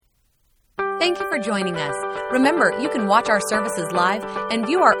Thank you for joining us. Remember, you can watch our services live and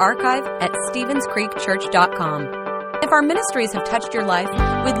view our archive at StevensCreekChurch.com. If our ministries have touched your life,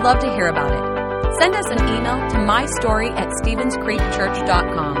 we'd love to hear about it. Send us an email to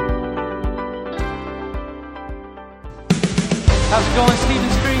mystory@StevensCreekChurch.com. How's it going,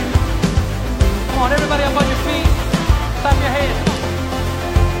 Stevens Creek? Come on, everybody up on your feet. Clap your hands.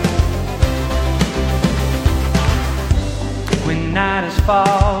 When night is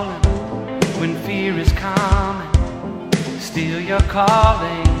falling, when fear is coming, still you're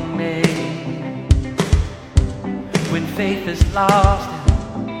calling me. When faith is lost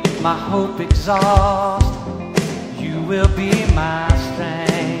and my hope exhausted, you will be my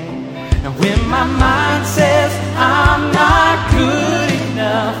strength. And when my mind says I'm not good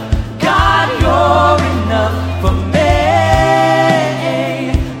enough, God, you're enough for me.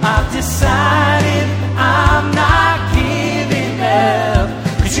 I've decided I'm not giving up,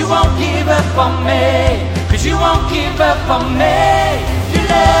 'cause you won't give up on me, 'cause you won't give up on me. Your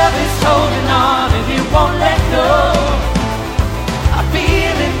love is holding on and it won't let go. I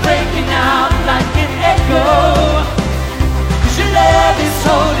feel it breaking out like an echo, 'cause your love is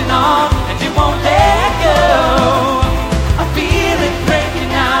holding on and it won't let go. I feel it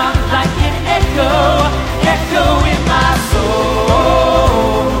breaking out like an echo, echo in my soul.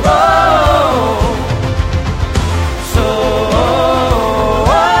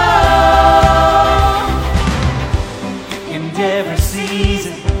 In every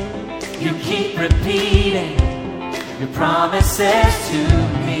season, you keep repeating your promises to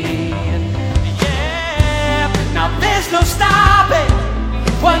me. Yeah, now there's no stopping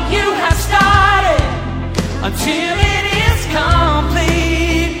what you have started until it is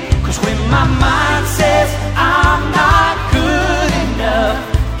complete. 'Cause when my mind says I'm not good enough,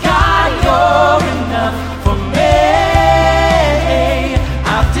 God, you're enough for me.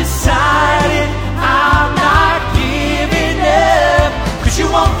 I've decided I'm not giving up, 'cause you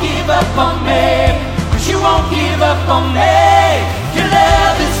won't give up on me, 'cause you won't give up on me. Your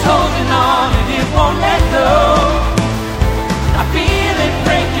love is holding on and it won't let go. I feel it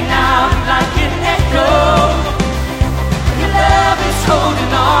breaking out like an echo. Your love is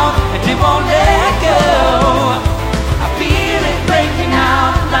holding on and it won't let go. I feel it breaking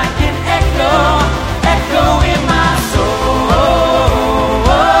out like an echo, echo in my soul.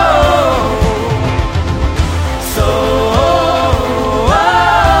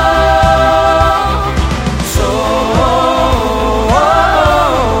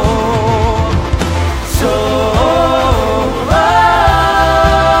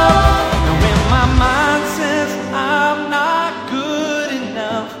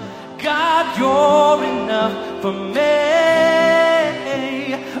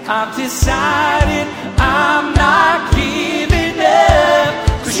 I've decided I'm not giving up,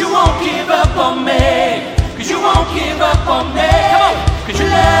 'cause you won't give up on me, 'cause you won't give up on me. Come on, 'cause your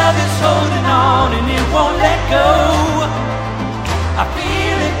love is holding on and it won't let go. I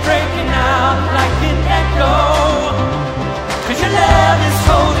feel it breaking out like an echo, 'cause your love is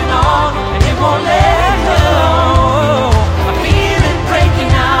holding on and it won't let go. I feel it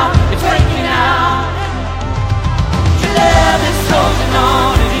breaking out, it's breaking out. Your love is holding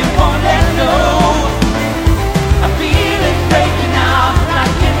on and it won't let go. I feel it breaking out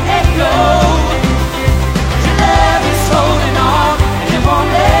like an echo. Your love is holding on and it won't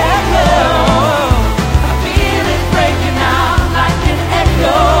let go. I feel it breaking out like an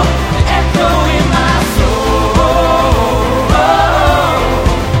echo, an echo in my soul.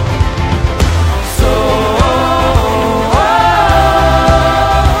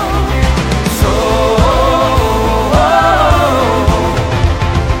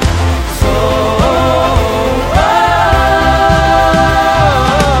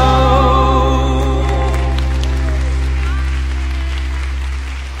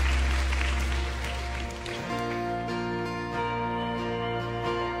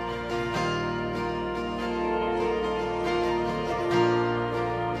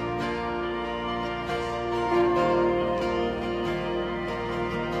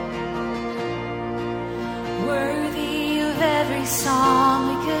 Every song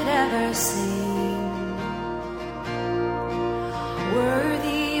we could ever sing,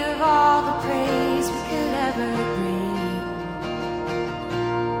 worthy of all the praise we could ever bring.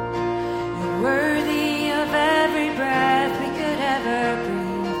 You're worthy of every breath we could ever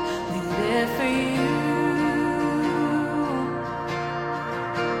breathe. We live for you.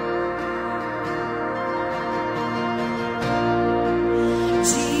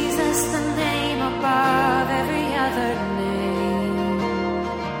 Jesus, the name above every other name.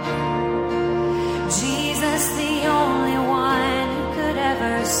 Jesus, the only one who could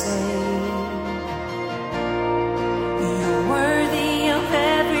ever save.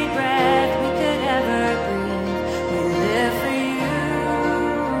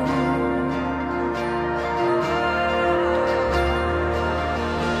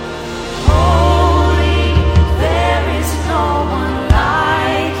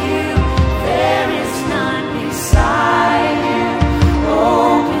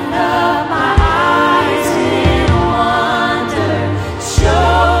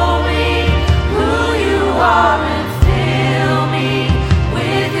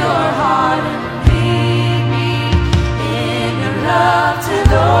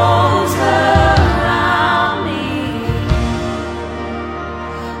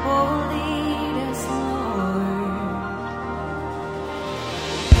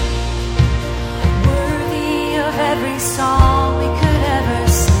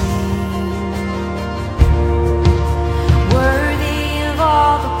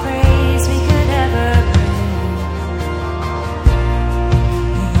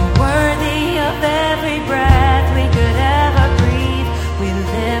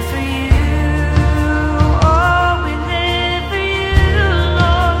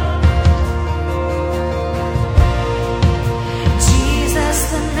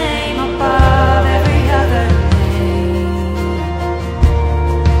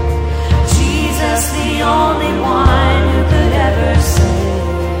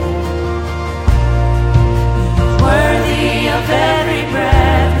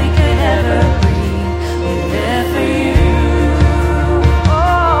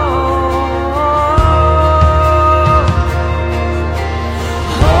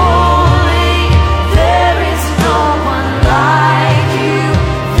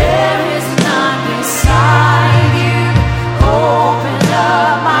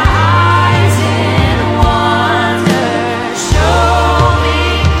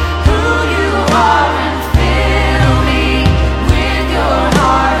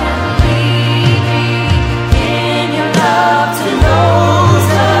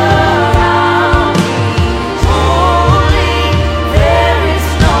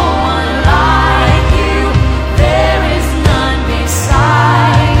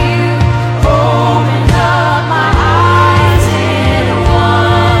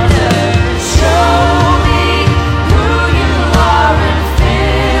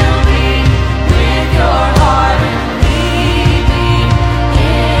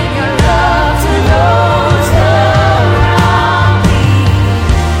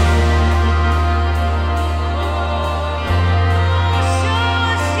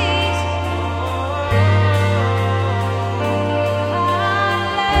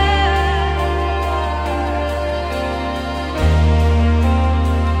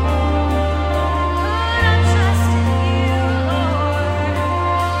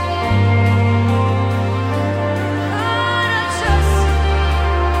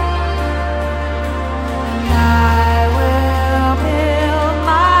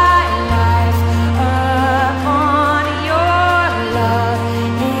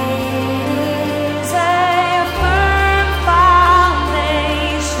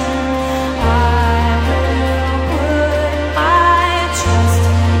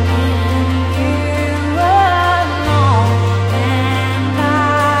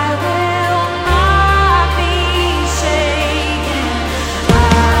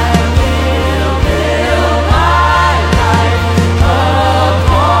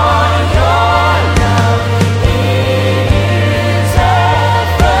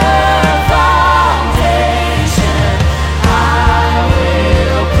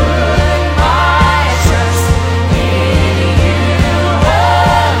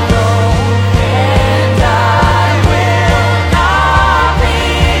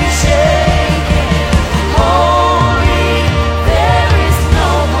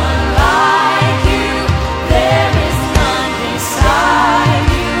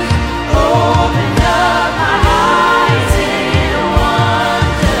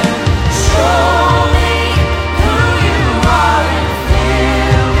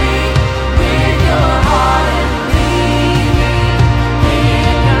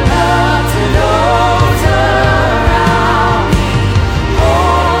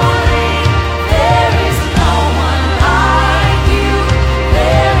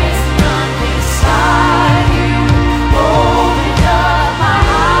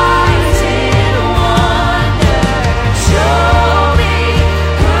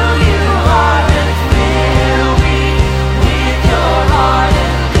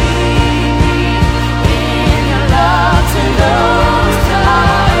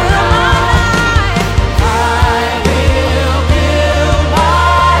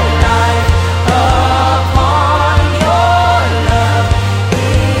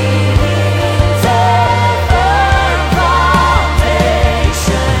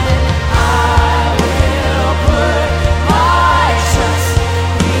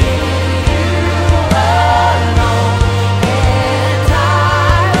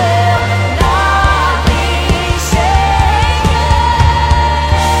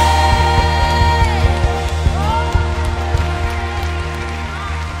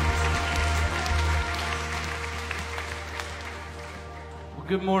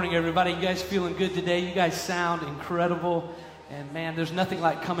 Good morning, everybody. You guys feeling good today? You guys sound incredible. And man, there's nothing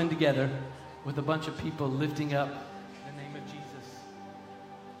like coming together with a bunch of people lifting up the name of Jesus.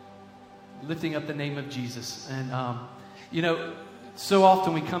 Lifting up the name of Jesus. And, you know, so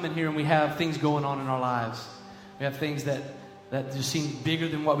often we come in here and we have things going on in our lives. We have things that just seem bigger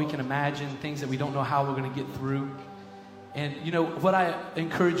than what we can imagine, things that we don't know how we're going to get through. And, you know, what I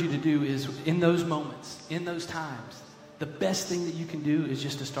encourage you to do is in those moments, in those times, the best thing that you can do is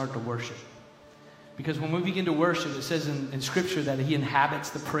just to start to worship. Because when we begin to worship, it says in Scripture that He inhabits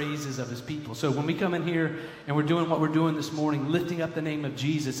the praises of His people. So when we come in here and we're doing what we're doing this morning, lifting up the name of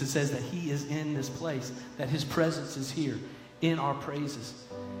Jesus, it says that He is in this place, that His presence is here in our praises.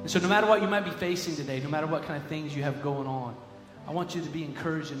 And so no matter what you might be facing today, no matter what kind of things you have going on, I want you to be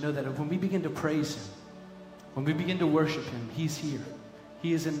encouraged and know that when we begin to praise Him, when we begin to worship Him, He's here.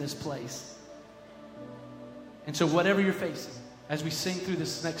 He is in this place. And so whatever you're facing, as we sing through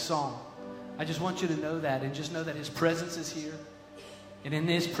this next song, I just want you to know that, and just know that His presence is here. And in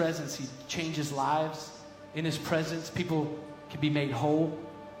His presence, He changes lives. In His presence, people can be made whole.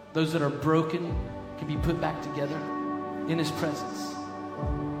 Those that are broken can be put back together in His presence.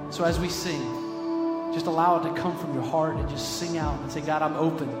 So as we sing, just allow it to come from your heart and just sing out and say, God, I'm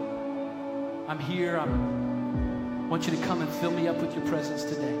open. I'm here. I want you to come and fill me up with your presence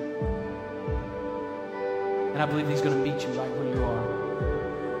today. And I believe He's going to meet you right where you are.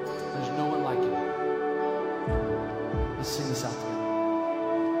 There's no one like Him. Let's sing this out together.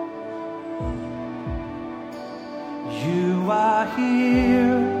 You are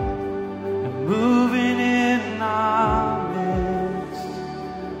here and moving in our midst.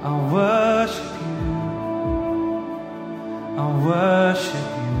 I worship You. I worship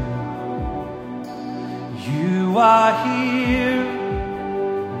You. You are here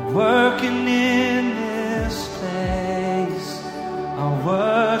working in this place. I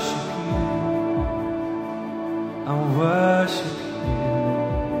worship You. I worship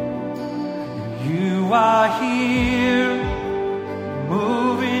You. You are here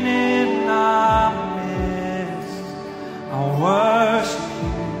moving in our midst. I worship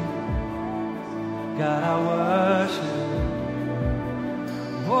You. God, I worship You.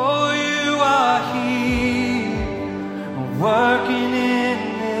 Oh, You are here working in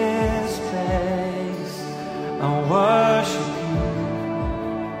this place. I worship You.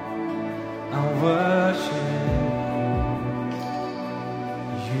 I worship You.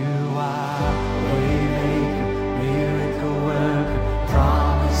 You are waymaker, miracle worker,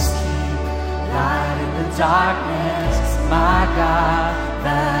 promise keep, light in the darkness. My God,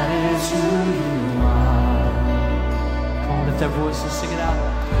 that is who You are. Come on, lift that voice and sing it out.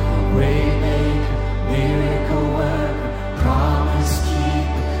 Waymaker, miracle worker, promise keep,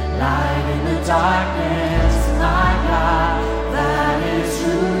 light in the darkness. My God, that is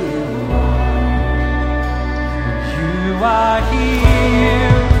who You are. You are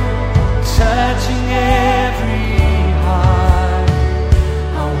here, touching every heart.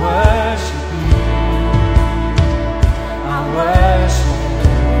 I worship You. I worship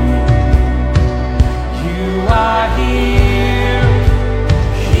You. You are here,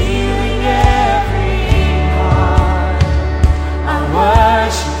 healing every heart. I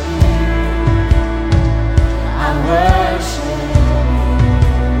worship You.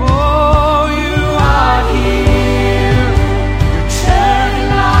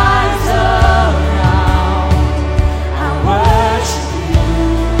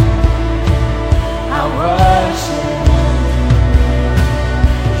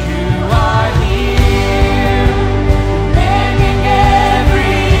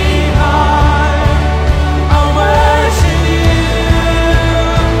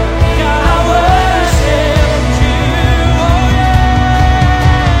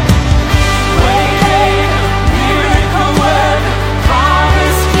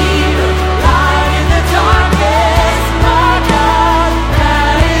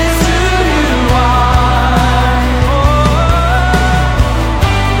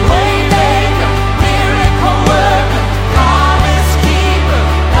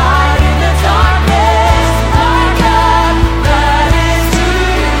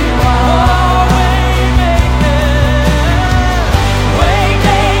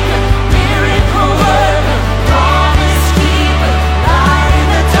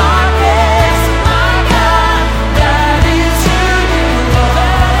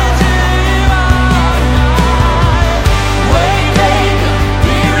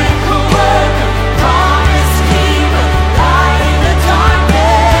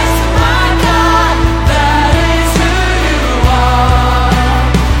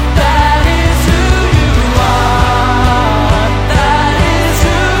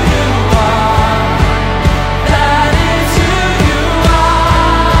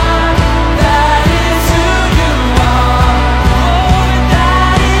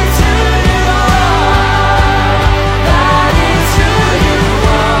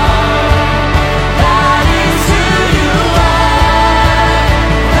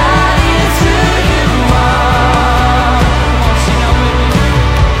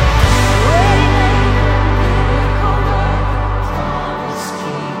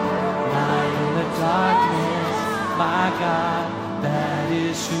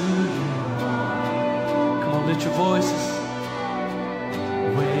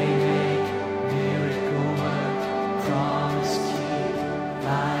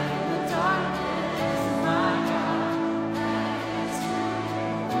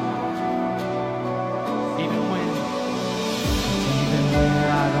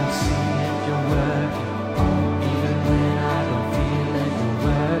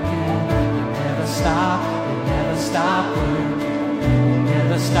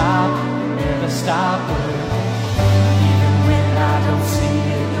 stop working. Even when I don't see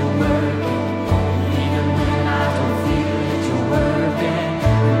it, you're working. Even when I don't feel it, you're working.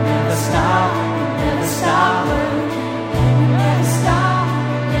 You never stop working. You never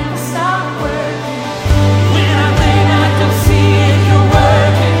stop working. When I think I don't see it, you're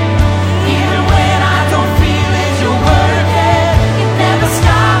working. Even when I don't feel it, you're working. You never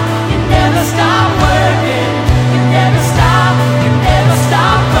stop working. You never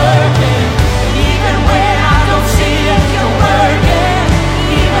stop working. Even when I don't see it, you're working.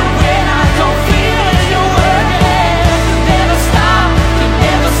 Even when I don't feel it, you're working. You never stop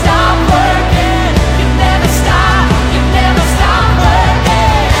working. You never stop working.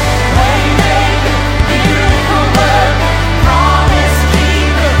 Waymaker, miracle worker, promise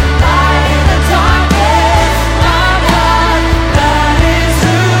keeper, light in the darkness. My God, that is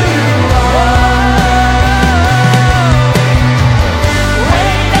who you are.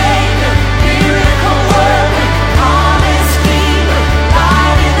 Waymaker, miracle worker, promise keeper,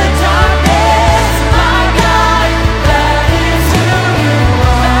 light in the darkness. My God, that is who you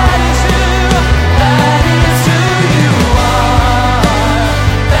are. That is who you are.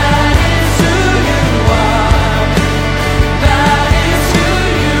 That is who you are. That is who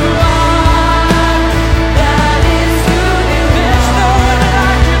you are. That is who you are. There's no one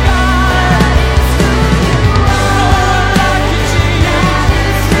like you, God. No one like you,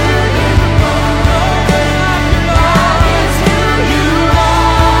 Jesus. No one like you, Lord. That is who you are.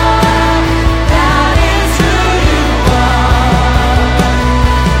 That is who you are.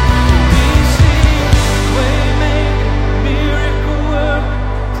 We sing, Waymaker, miracle worker,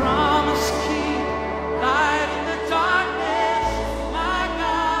 promise keeper, light in the darkness. My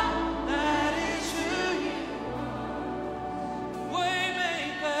God, that is who you are.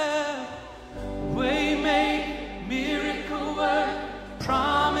 Waymaker, miracle worker,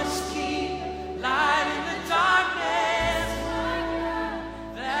 promise keeper, light in the darkness. My God,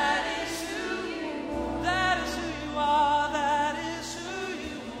 that is who you are. That is who you are. That is who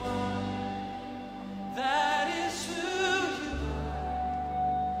you are. That is who you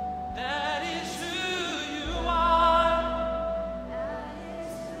are. That is who you are.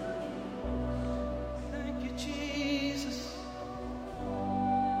 Thank you, Jesus.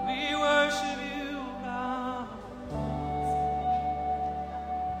 We worship you, God.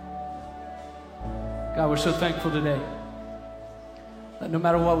 God, we're so thankful today that no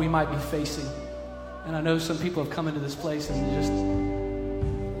matter what we might be facing, and I know some people have come into this place and just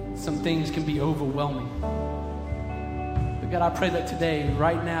some things can be overwhelming. But God, I pray that today,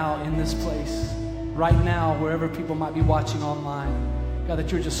 right now in this place, right now wherever people might be watching online, God,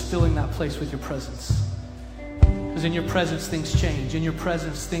 that you're just filling that place with your presence. Because in your presence things change. In your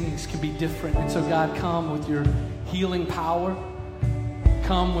presence things can be different. And so God, come with your healing power.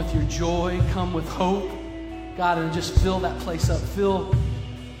 Come with your joy. Come with hope. God, and just fill that place up. Fill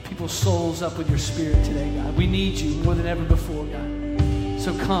people's souls up with your spirit today, God. We need you more than ever before, God.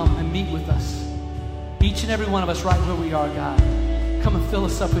 So come and meet with us. Each and every one of us right where we are, God. Come and fill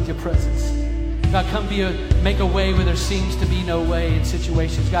us up with your presence. God, come make a way where there seems to be no way in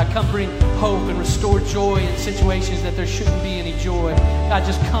situations. God, come bring hope and restore joy in situations that there shouldn't be any joy. God,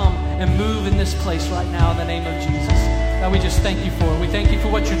 just come and move in this place right now in the name of Jesus. God, we just thank you for it. We thank you for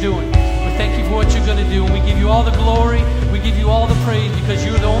what you're doing. We thank you for what you're going to do. And we give you all the glory. We give you all the praise because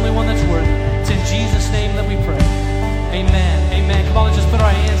you're the only one that's worthy. It's in Jesus' name that we pray. Amen. Amen. Come on, let's just put our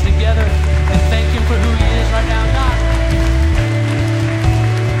hands together and thank him for who he is right now. God.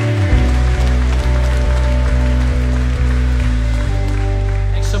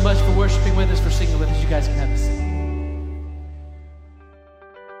 So much for worshiping with us, for singing with us. You guys can have a seat.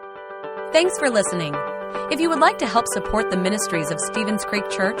 Thanks for listening. If you would like to help support the ministries of Stevens Creek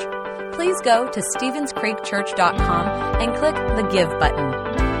Church, please go to StevensCreekChurch.com and click the Give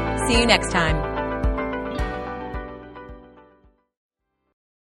button. See you next time.